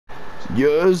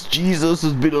Yes, Jesus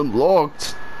has been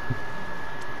unlocked.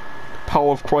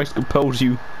 Power of Christ compels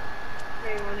you.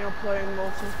 When you're playing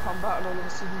Mortal Kombat and all of a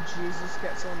sudden Jesus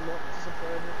gets unlocked as a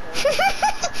bird.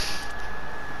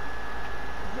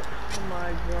 Oh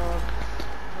my god.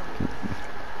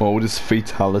 What would his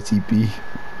fatality be?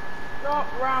 Not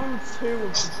round 2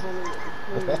 of the bullet,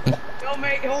 please.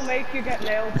 He'll make you get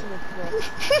nailed to the cross.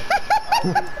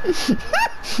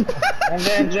 And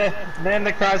then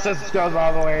the crisis goes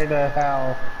all the way to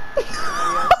hell.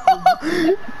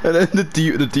 And then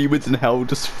the demons in hell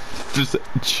just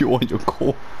chew on your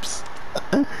corpse.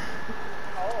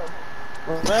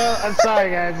 Well, I'm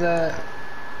sorry guys,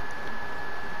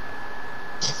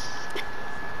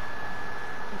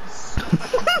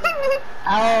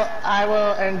 I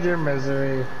will end your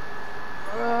misery.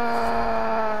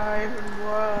 Even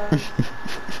worse.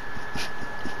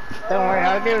 Don't worry,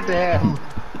 I'll give it to him.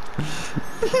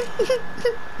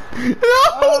 No!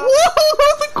 Whoa! That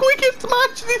was the quickest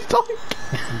match this time!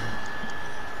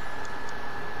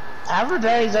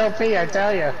 Aphrodite's OP, I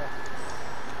tell you.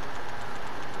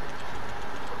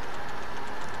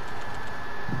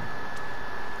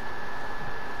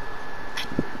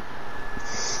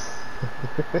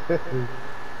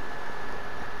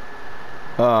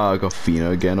 Ah, I got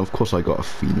Fina again. Of course I got a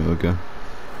Fina again.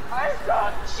 I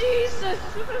got Jesus!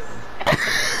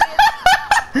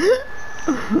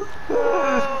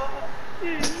 Oh,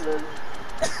 Jesus.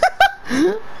 I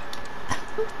don't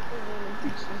want to be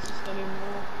Jesus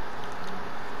anymore.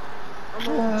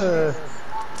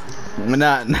 I'm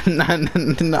not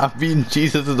Jesus. Nah, being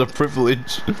Jesus is a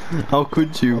privilege. How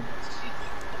could you?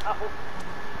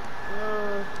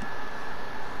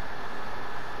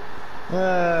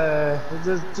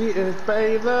 It's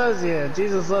he loves you.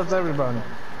 Jesus loves everybody.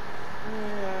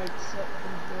 Yeah, except for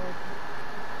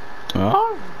God.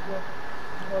 Huh?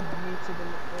 God muted in the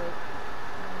earth.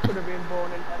 Could have been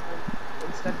born in heaven, but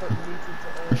instead got muted to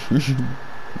earth.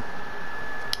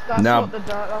 That's Nah. what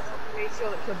that's what the meteor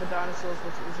that killed the dinosaurs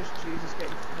was. It was just Jesus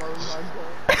getting thrown by God.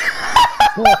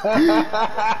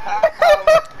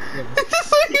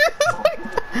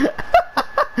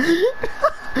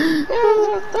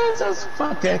 That's just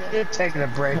fucking. You're taking a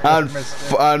break.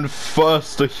 And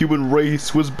first the human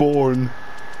race was born.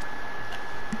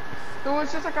 It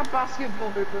was just like a basketball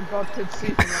hoop and God could see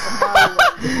from like a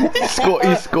mile away.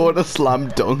 He scored a slam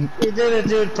dunk. You did it,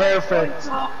 dude. Perfect.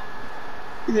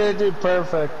 You did it, dude.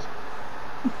 Perfect.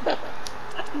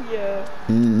 Yeah.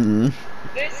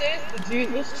 This is the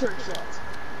Jesus trick shot.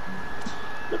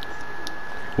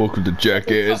 Welcome to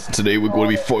Jackass. Today we're going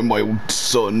to be fighting my own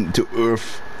son to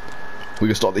Earth. We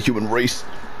can start the human race.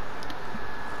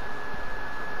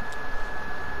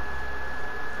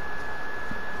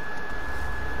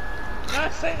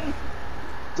 Satan.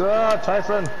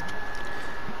 Typhon.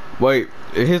 Wait,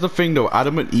 here's the thing though.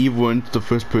 Adam and Eve weren't the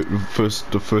first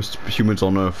humans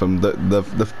on Earth, and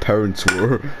the parents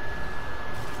were.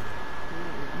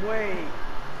 Wait,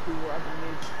 who were Adam and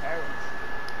Eve's parents?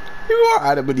 You are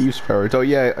Adam and Eve's parents. Oh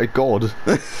yeah, God.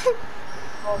 God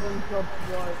and God's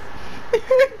wife.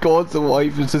 God's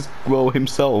wife is just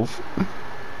himself.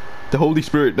 The Holy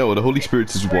Spirit. No, the Holy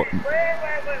Spirit is what. Wait.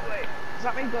 Does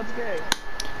that mean God's gay?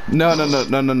 No.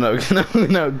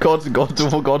 God's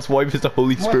wife is the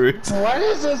Holy Spirit. What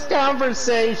is this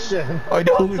conversation? I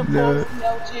don't know.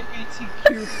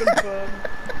 LGBTQ confirmed.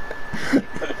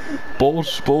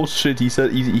 Bullshit. He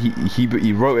said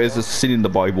he wrote it as a sin in the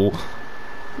Bible.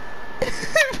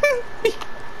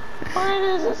 What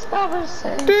is this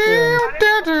conversation?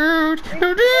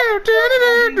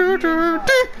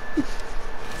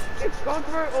 If God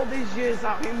wrote all these years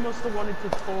out, he must have wanted to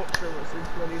torture us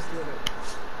when he's done it.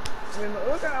 I mean,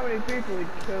 look at how many people he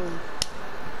killed.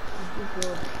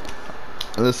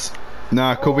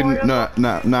 Nah,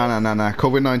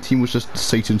 COVID-19 was just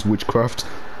Satan's witchcraft.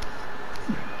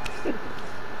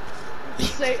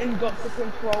 Satan got to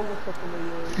control a couple of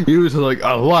years. He was like,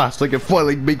 at last, I can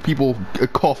finally make people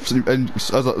cough and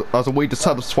as a way to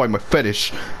satisfy my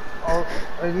fetish. Oh,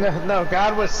 no,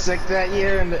 God was sick that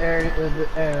year and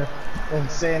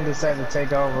Satan decided to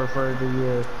take over for the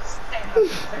year.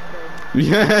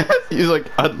 Yeah, he's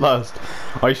like, at last,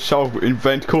 I shall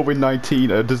invent COVID-19,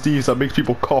 a disease that makes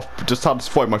people cough to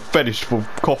satisfy my fetish for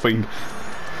coughing.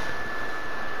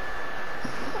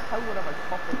 How would I have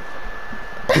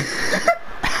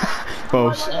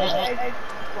Oh,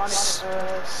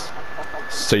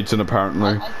 Satan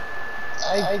apparently. Does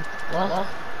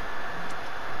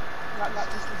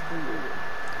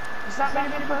that mean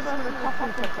any person with a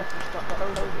coughing fit has got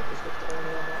COVID?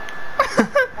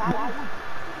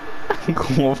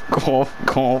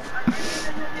 Cough.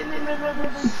 In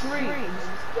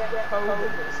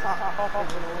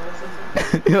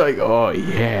You're like, oh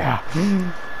yeah.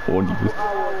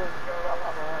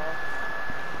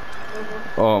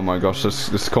 Oh my gosh,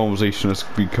 this conversation has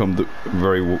become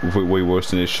way worse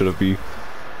than it should have been.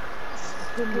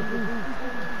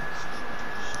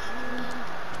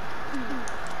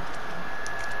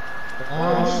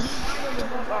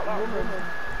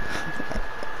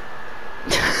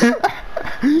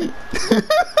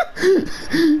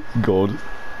 God.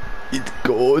 It's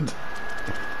God.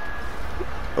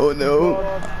 Oh no.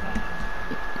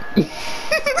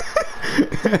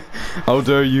 How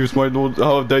dare you use my Lord?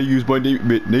 How dare you use my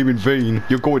name in vain?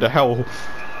 You're going to hell.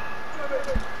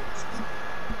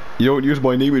 You don't use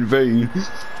my name in vain.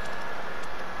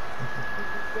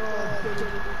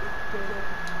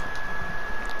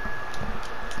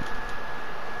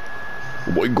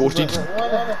 Oh my gosh, it's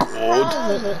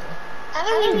God. I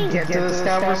don't even get to this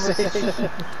conversation.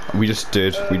 We just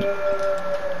did. We're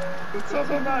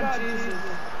talking about Jesus.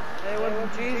 They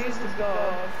want Jesus to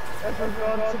God. And for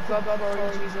God to God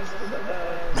throwing Jesus to the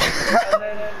earth. And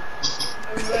then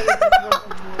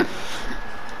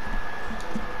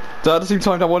At the same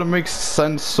time, that wouldn't make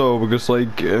sense though, because like,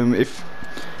 if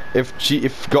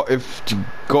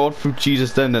God through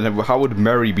Jesus, then how would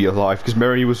Mary be alive? Because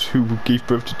Mary was who gave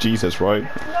birth to Jesus, right?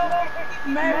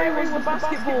 Mary was the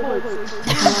basketball hoop.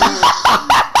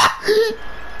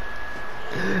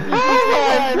 Oh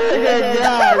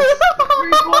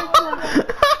my god!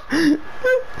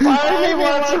 Why do you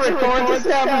want to record this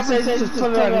conversation to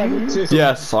put it on YouTube?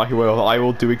 Yes, I will. I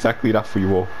will do exactly that for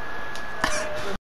you all.